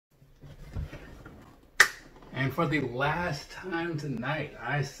And for the last time tonight,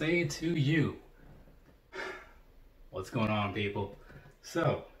 I say to you, what's going on, people?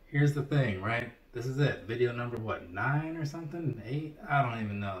 So, here's the thing, right? This is it. Video number, what, 9 or something? 8? I don't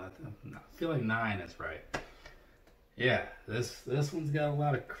even know. I feel like 9 is right. Yeah, this one's got a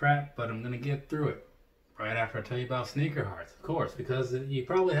lot of crap, but I'm going to get through it. Right after I tell you about sneaker hearts, of course, because you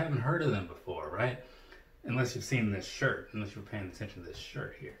probably haven't heard of them before, right? Unless you've seen this shirt, unless you're paying attention to this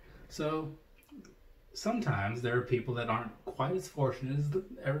shirt here. So, sometimes there are people that aren't quite as fortunate as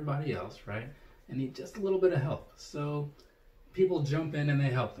everybody else, right? And need just a little bit of help. So people jump in and they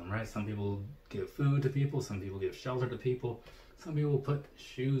help them, right? Some people give food to people, some people give shelter to people, some people put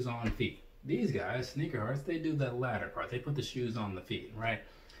shoes on feet. These guys, sneaker hearts, they do that latter part. They put the shoes on the feet, right?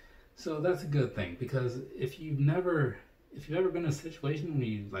 So that's a good thing, because if you've ever been in a situation when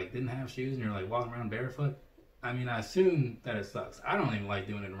you didn't have shoes and you're walking around barefoot, I mean, I assume that it sucks. I don't even like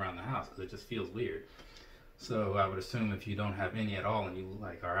doing it around the house because it just feels weird. So I would assume if you don't have any at all and you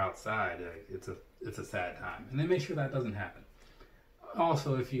are outside, it's a sad time. And then make sure that doesn't happen.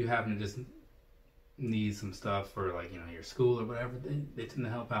 Also, if you happen to just need some stuff for your school or whatever, they tend to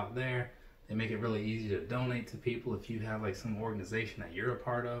help out there. They make it really easy to donate to people if you have some organization that you're a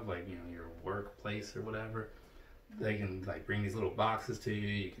part of, your workplace or whatever. They can bring these little boxes to you.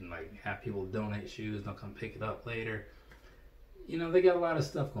 You can have people donate shoes. They'll come pick it up later. They got a lot of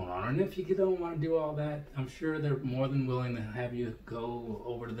stuff going on. And if you don't want to do all that, I'm sure they're more than willing to have you go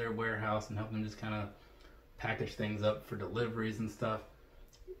over to their warehouse and help them just kind of package things up for deliveries and stuff.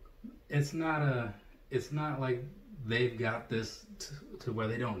 It's not like they've got this to where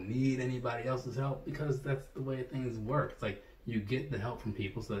they don't need anybody else's help, because that's the way things work. It's you get the help from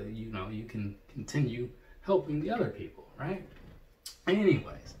people so that you can continue helping the other people, right?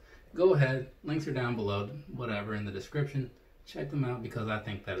 Anyways, go ahead. Links are down below, whatever, in the description. Check them out, because I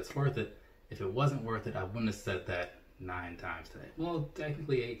think that it's worth it. If it wasn't worth it, I wouldn't have said that 9 times today. Well,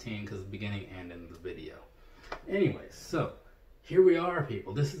 technically 18, because the beginning and end of the video. Anyways, so here we are,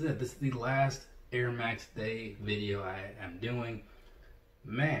 people. This is it. This is the last Air Max Day video I am doing.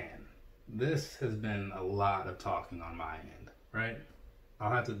 Man, this has been a lot of talking on my end, right?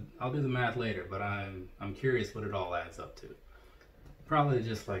 I'll do the math later, but I'm curious what it all adds up to. Probably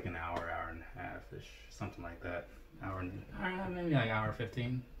just an hour and a half-ish, something like that. Maybe hour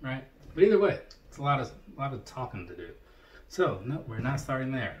 15, right? But either way, it's a lot of talking to do. So no, we're not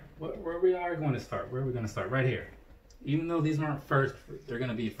starting there. Where we are going to start? Where are we going to start? Right here. Even though these aren't first, they're going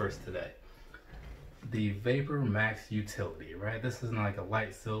to be first today. The Vapormax utility, right? This is in a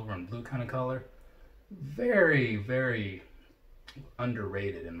light silver and blue kind of color. Very, very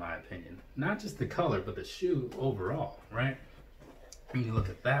underrated in my opinion. Not just the color, but the shoe overall, right? When you look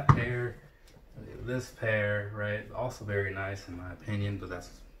at that pair, look at this pair, right? Also very nice in my opinion, but that's,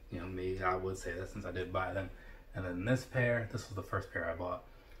 me, I would say that since I did buy them. And then this pair, this was the first pair I bought.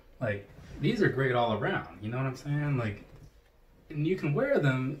 These are great all around, you know what I'm saying? And you can wear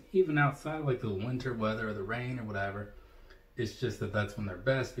them even outside the winter weather or the rain or whatever. It's just that that's when they're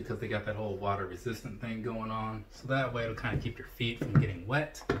best, because they got that whole water resistant thing going on. So that way it'll kind of keep your feet from getting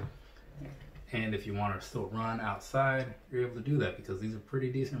wet. And if you want to still run outside, you're able to do that, because these are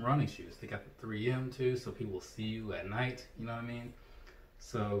pretty decent running shoes. They got the 3M too, so people will see you at night, you know what I mean?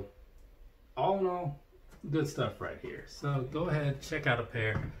 So all in all, good stuff right here. So go ahead, check out a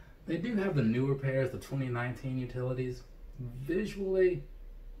pair. They do have the newer pairs, the 2019 utilities. Visually,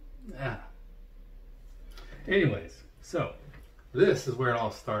 Anyways, so this is where it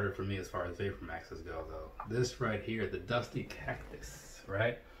all started for me as far as Vapormaxes go, though. This right here, the Dusty Cactus,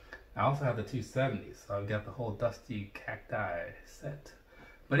 right? I also have the 270s, so I've got the whole Dusty Cacti set.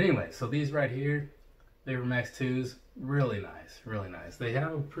 But anyway, so these right here, Vapormax 2s, really nice, really nice. They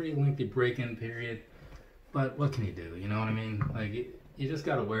have a pretty lengthy break-in period, but what can you do, you know what I mean? You just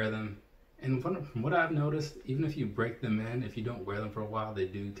gotta wear them. And from what I've noticed, even if you break them in, if you don't wear them for a while, they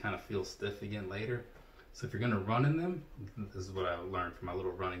do kind of feel stiff again later. So if you're gonna run in them, this is what I learned from my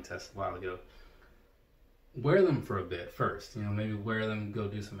little running test a while ago, wear them for a bit first. Maybe wear them, go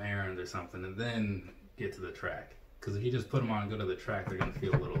do some errands or something, and then get to the track. Because if you just put them on and go to the track, they're gonna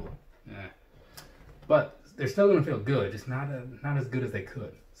feel a little, But they're still gonna feel good, just not as good as they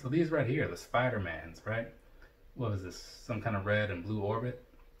could. So these right here, the Spider-Mans, right? What was this? Some kind of red and blue orbit?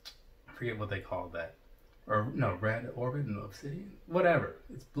 I forget what they called that. Or no, red orbit and obsidian? Whatever.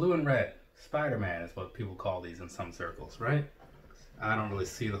 It's blue and red. Spider-Man is what people call these in some circles, right? I don't really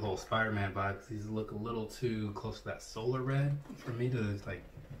see the whole Spider-Man vibe, because these look a little too close to that solar red for me to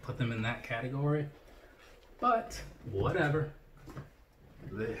put them in that category. But whatever.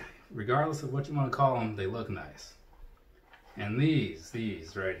 Regardless of what you want to call them, they look nice. And these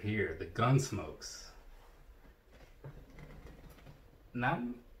right here, the Gunsmokes. not,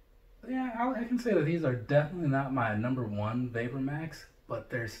 yeah, I can say that these are definitely not my #1 Vapormax, but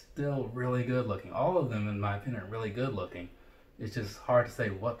they're still really good looking. All of them, in my opinion, are really good looking. It's just hard to say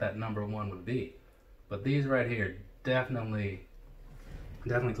what that #1 would be. But these right here, definitely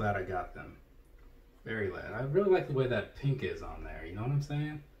glad I got them. Very glad. I really like the way that pink is on there. You know what I'm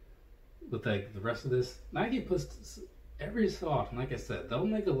saying? With like the rest of this, Nike puts every so often, like I said, they'll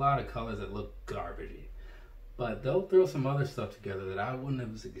make a lot of colors that look garbagey, but they'll throw some other stuff together that I wouldn't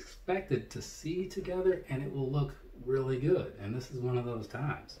have expected to see together, and it will look really good. And this is one of those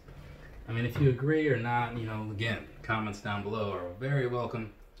times. I mean, if you agree or not, you know, again, comments down below are very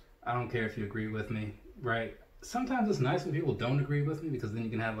welcome. I don't care if you agree with me, right? Sometimes it's nice when people don't agree with me, because then you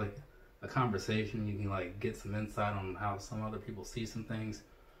can have like a conversation. You can like get some insight on how some other people see some things.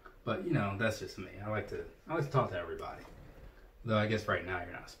 But you know, that's just me. I like to talk to everybody. Though I guess right now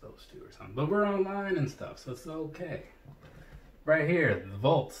you're not supposed to or something. But we're online and stuff, so it's okay. Right here, the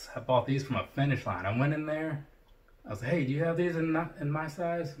Volts. I bought these from a Finish Line. I went in there. I was like, hey, do you have these in my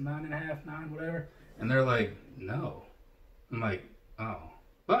size? 9.5, 9, whatever? And they're like, no. I'm like, oh.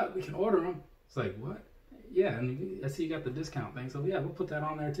 But we can order them. It's like, what? Yeah, and I see you got the discount thing. So yeah, we'll put that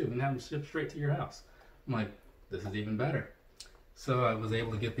on there too. We can have them shipped straight to your house. I'm like, this is even better. So I was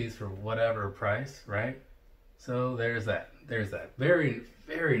able to get these for whatever price, right? So there's that. There's that. Very,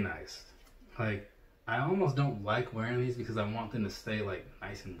 very nice. Like, I almost don't like wearing these because I want them to stay like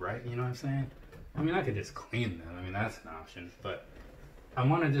nice and bright, you know what I'm saying? I mean, I could just clean them. I mean, that's an option, but I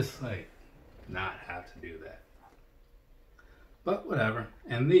want to just like not have to do that. But whatever.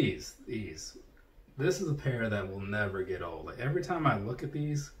 And this is a pair that will never get old. Like, every time I look at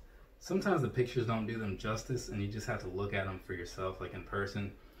these, sometimes the pictures don't do them justice, and you just have to look at them for yourself, like in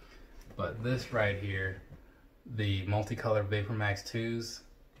person. But this right here, the multicolored Vapormax 2s,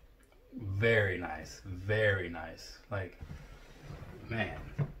 very nice, very nice. Like, man,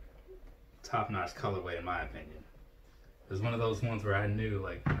 top-notch colorway in my opinion. It was one of those ones where I knew,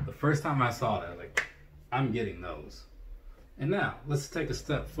 like, the first time I saw it, I was like, I'm getting those. And now, let's take a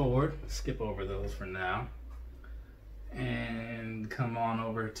step forward, skip over those for now, and come on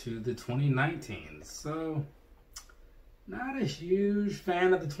over to the 2019s. So, not a huge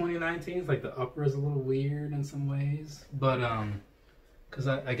fan of the 2019s. Like, the upper is a little weird in some ways, but because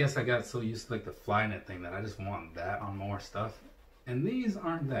I guess I got so used to like the Flyknit thing that I just want that on more stuff. And these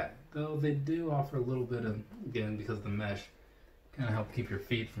aren't that, though they do offer a little bit of, again, because of the mesh, kind of help keep your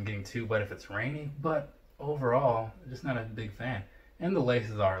feet from getting too wet if it's rainy. But overall, just not a big fan. And the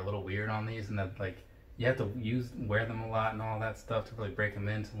laces are a little weird on these, and that like you have to wear them a lot and all that stuff to really break them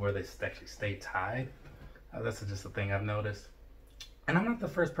into where they actually stay tied. That's just a thing I've noticed. And I'm not the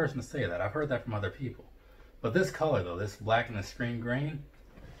first person to say that. I've heard that from other people. But this color though, this black and the screen green,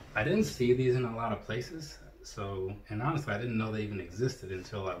 I didn't see these in a lot of places. So, and honestly, I didn't know they even existed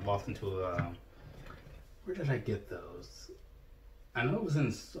until I walked into a, where did I get those? I know it was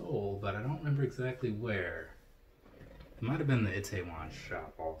in Seoul, but I don't remember exactly where. It might have been the Itaewon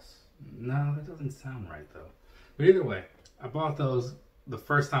shop also. No, that doesn't sound right though. But either way, I bought those the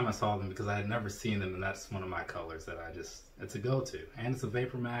first time I saw them because I had never seen them, and that's one of my colors that it's a go-to. And it's a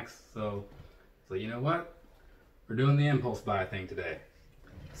Vapormax, so you know what? We're doing the impulse buy thing today.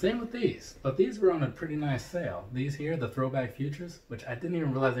 Same with these, but these were on a pretty nice sale. These here, the Throwback Futures, which I didn't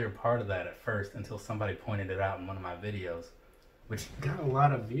even realize they were part of that at first until somebody pointed it out in one of my videos, which got a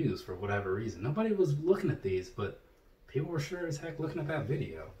lot of views for whatever reason. Nobody was looking at these, but people were sure as heck looking at that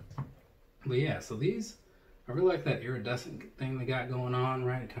video. But yeah, so these, I really like that iridescent thing they got going on,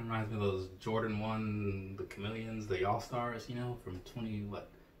 right? It kind of reminds me of those Jordan 1, the Chameleons, the All-Stars, you know, from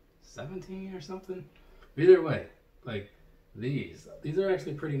 17 or something? But either way, like, these are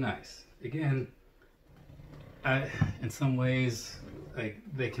actually pretty nice. Again, in some ways, like,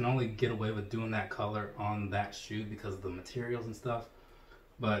 they can only get away with doing that color on that shoe because of the materials and stuff.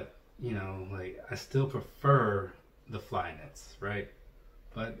 But, you know, like, I still prefer the Flyknits, right?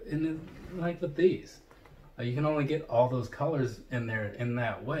 But like with these, you can only get all those colors in there in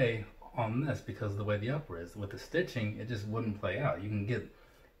that way on this because of the way the upper is. With the stitching, it just wouldn't play out. You can get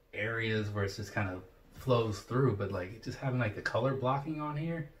areas where it's just kind of flows through, but like just having like the color blocking on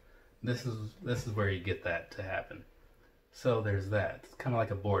here, this is where you get that to happen. So there's that. It's kind of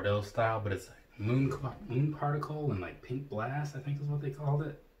like a Bordeaux style, but it's like moon particle and like pink blast, I think is what they called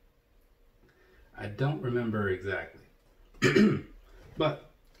it. I don't remember exactly.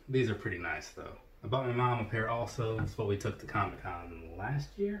 But these are pretty nice though. I bought my mom a pair also. That's what we took to Comic-Con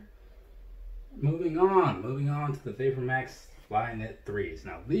last year. Moving on to the Vapormax Flyknit 3s.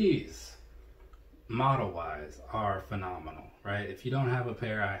 Now these, model-wise, are phenomenal, right? If you don't have a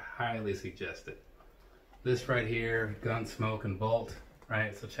pair, I highly suggest it. This right here, Gunsmoke and Bolt,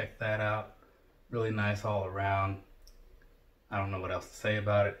 right? So check that out. Really nice all around. I don't know what else to say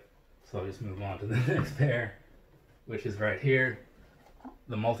about it. So I'll just move on to the next pair, which is right here.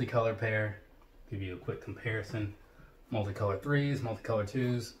 The multicolor pair. Give you a quick comparison. Multicolor 3s, multicolor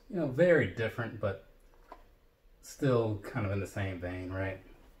 2s. You know, very different, but still kind of in the same vein, right?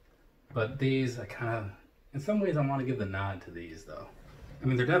 But these, I kind of, in some ways I want to give the nod to these though. I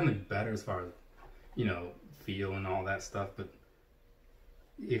mean, they're definitely better as far as, you know, feel and all that stuff, but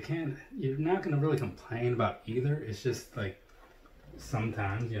you're not going to really complain about either. It's just like,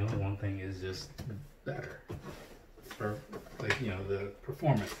 sometimes, you know, one thing is just better for, like, you know, the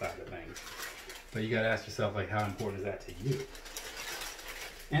performance side of things. But you got to ask yourself, like, how important is that to you?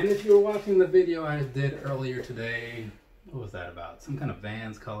 And if you were watching the video I did earlier today, what was that about? Some kind of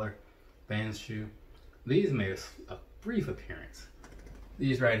Vans color, Vans shoe. These made a brief appearance.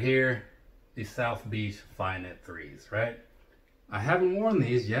 These right here, these South Beach Flyknit 3s, right? I haven't worn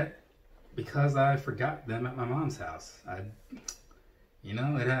these yet because I forgot them at my mom's house. You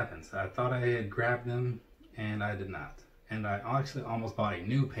know, it happens. I thought I had grabbed them and I did not. And I actually almost bought a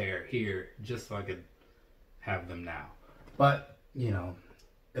new pair here just so I could have them now. But, you know,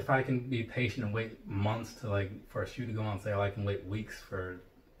 if I can be patient and wait months to, like, for a shoe to go on sale, I can wait weeks to,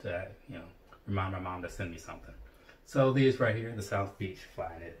 you know, remind my mom to send me something. So these right here, the South Beach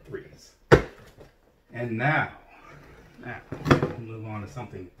Flyknit 3s. And now we'll move on to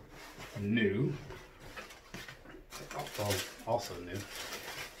something new. Also new.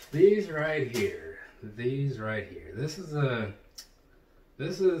 These right here. This is a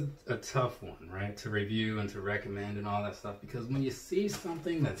tough one, right, to review and to recommend and all that stuff, because when you see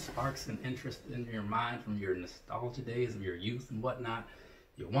something that sparks an interest in your mind from your nostalgia days of your youth and whatnot,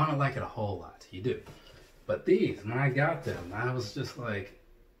 you want to like it a whole lot. You do. But these, when I got them, I was just like,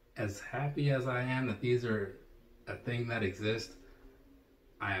 as happy as I am that these are a thing that exists,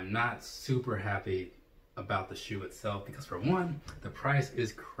 I am not super happy about the shoe itself, because for one, the price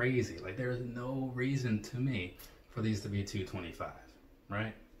is crazy. Like, there's no reason to me for these to be $225,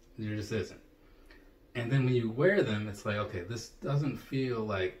 right? There just isn't. And then when you wear them, it's like, okay, this doesn't feel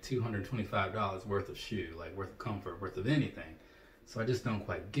like $225 worth of shoe, like worth of comfort, worth of anything. So I just don't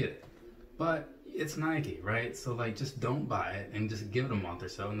quite get it. But it's Nike, right? So, like, just don't buy it and just give it a month or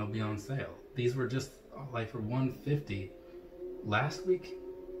so and they'll be on sale. These were just like for $150 last week.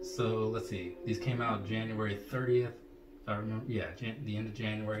 So let's see, these came out January 30th, if I remember, yeah, the end of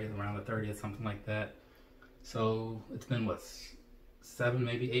January, around the 30th, something like that. So it's been, what, 7,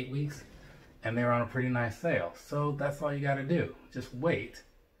 maybe 8 weeks? And they were on a pretty nice sale. So that's all you gotta do, just wait.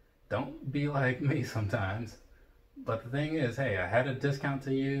 Don't be like me sometimes. But the thing is, hey, I had a discount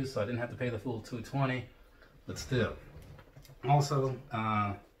to use, so I didn't have to pay the full $220, but still. Also,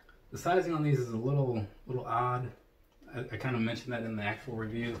 the sizing on these is a little odd. I kind of mentioned that in the actual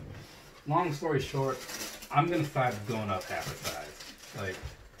review. Long story short, I'm going to start going up half a size. Like,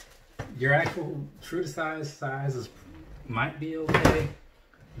 your actual true to size might be okay,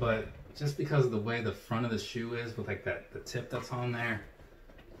 but just because of the way the front of the shoe is with, like, the tip that's on there.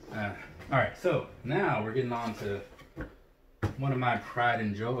 Alright, so now we're getting on to one of my pride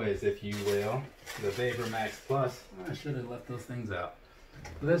and joys, if you will, the Vapormax Plus. I should have left those things out.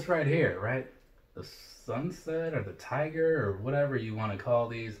 But this right here, right? The sunset or the tiger or whatever you want to call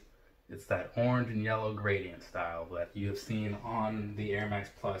these, it's that orange and yellow gradient style that you have seen on the Air Max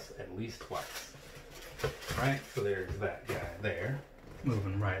Plus at least twice, right? So there's that guy there,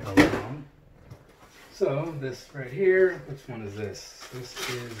 moving right along. So this right here, which one is this? This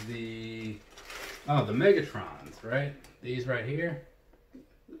is the Megatrons, right? These right here.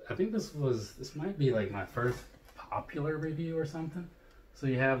 I think this might be like my first popular review or something. So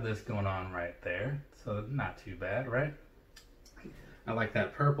you have this going on right there. So not too bad, right? I like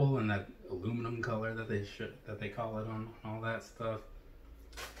that purple and that aluminum color that they call it on all that stuff.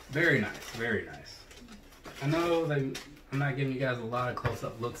 Very nice, very nice. I know that I'm not giving you guys a lot of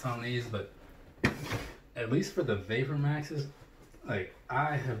close-up looks on these, but at least for the Vapormaxs, like,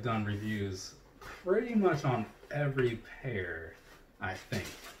 I have done reviews pretty much on every pair, I think.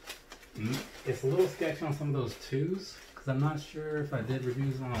 It's a little sketchy on some of those 2s, because I'm not sure if I did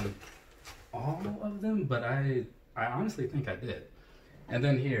reviews on all of them, but I honestly think I did. And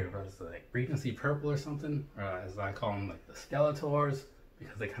then here was like Regency Purple or something, or as I call them, like the Skeletors,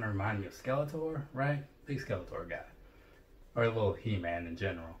 because they kind of remind me of Skeletor, right? Big Skeletor guy. Or a little He-Man in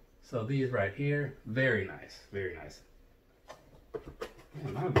general. So these right here, very nice, very nice.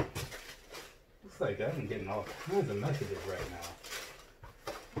 Man, looks like I'm getting all kinds of messages right now.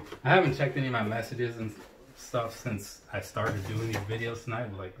 I haven't checked any of my messages and stuff since I started doing these videos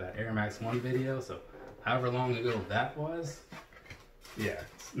tonight, like that Air Max 1 video, so however long ago that was. yeah,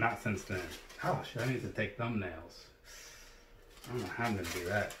 not since then. Oh shit, I need to take thumbnails. I don't know how I'm gonna do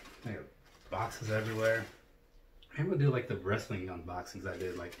that. I got boxes everywhere. Maybe we'll do like the wrestling unboxings I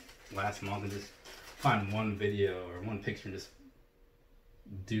did like last month and just find one video or one picture and just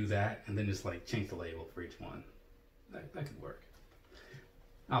do that and then just like change the label for each one. That could work.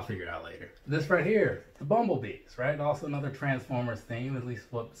 I'll figure it out later. This right here, the bumblebees, right? Also another Transformers theme, at least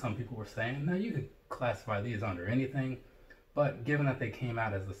what some people were saying. Now you could classify these under anything, but given that they came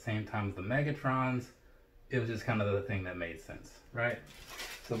out at the same time as the Megatrons, it was just kind of the thing that made sense, right?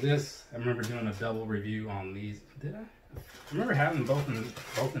 So this, I remember doing a double review on these. Did I? I remember having them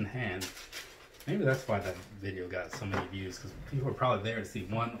both in hand. Maybe that's why that video got so many views, because people were probably there to see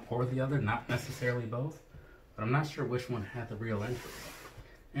one or the other, not necessarily both. But I'm not sure which one had the real interest.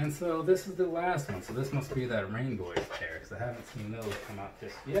 And so this is the last one. So this must be that Rainbow pair, because I haven't seen those come out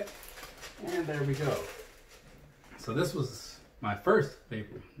just yet. And there we go. So this was my first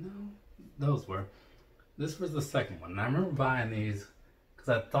Vapor. No, those were. This was the second one. And I remember buying these because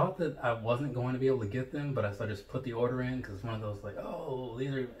I thought that I wasn't going to be able to get them, but I just put the order in because it's one of those like, oh,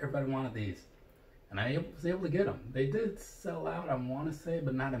 these are, everybody wanted these. And I was able to get them. They did sell out, I want to say,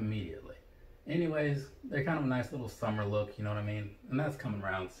 but not immediately. Anyways, they're kind of a nice little summer look, you know what I mean? And that's coming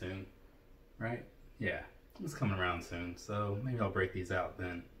around soon, right? Yeah, it's coming around soon. So maybe I'll break these out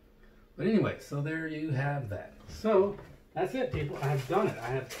then. But anyway, so there you have that. So that's it, people. I have done it. I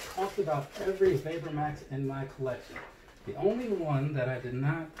have talked about every Vapormax in my collection. The only one that I did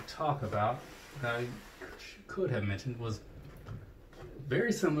not talk about that I could have mentioned was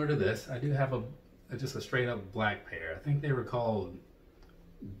very similar to this. I do have just a straight up black pair. I think they were called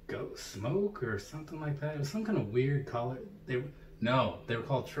Ghost Smoke or something like that. It was some kind of weird color. They were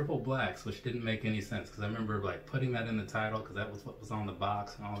called Triple Blacks, which didn't make any sense because I remember like putting that in the title because that was what was on the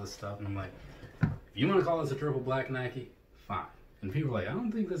box and all this stuff. And I'm like, if you want to call this a Triple Black Nike, fine. And people are like, I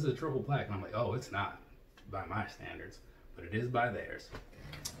don't think this is a Triple Black. And I'm like, oh, it's not by my standards, but it is by theirs.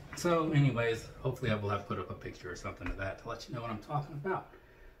 So anyways, hopefully I will have put up a picture or something of that to let you know what I'm talking about.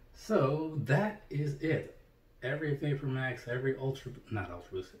 So that is it. Every Vapormax, every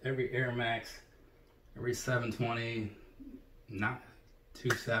every Air Max, every 720, not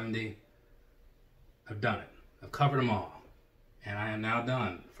 270, I've done it. I've covered them all. And I am now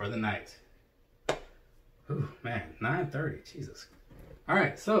done for the night. Ooh, man, 9:30, Jesus. All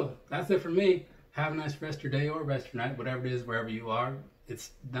right, so that's it for me. Have a nice rest of your day or rest of your night, whatever it is, wherever you are.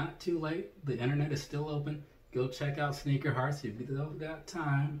 It's not too late. The internet is still open. Go check out Sneaker Hearts if you've got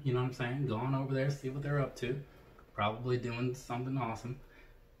time. You know what I'm saying? Go on over there, see what they're up to. Probably doing something awesome.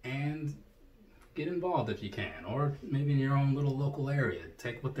 And get involved if you can. Or maybe in your own little local area.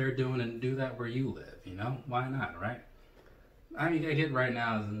 Take what they're doing and do that where you live. You know? Why not, right? I mean, I get right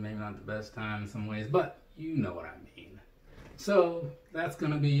now is maybe not the best time in some ways, but you know what I mean. So, that's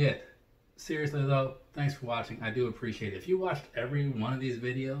going to be it. Seriously though, thanks for watching. I do appreciate it. If you watched every one of these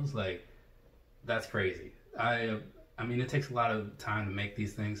videos, like, that's crazy. I mean, it takes a lot of time to make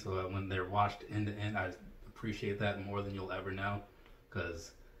these things, so when they're watched end to end, I appreciate that more than you'll ever know.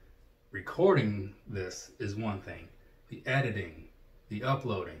 Because recording this is one thing. The editing, the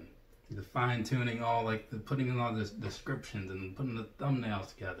uploading, the fine-tuning, all like the putting in all the descriptions and putting the thumbnails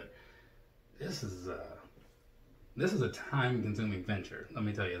together. This is a time-consuming venture, let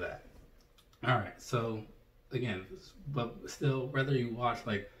me tell you that. Alright, so again, but still, whether you watch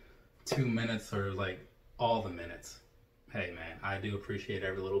like 2 minutes or like all the minutes, hey man, I do appreciate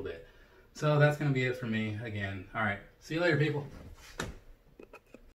every little bit. So that's going to be it for me again. Alright, see you later, people.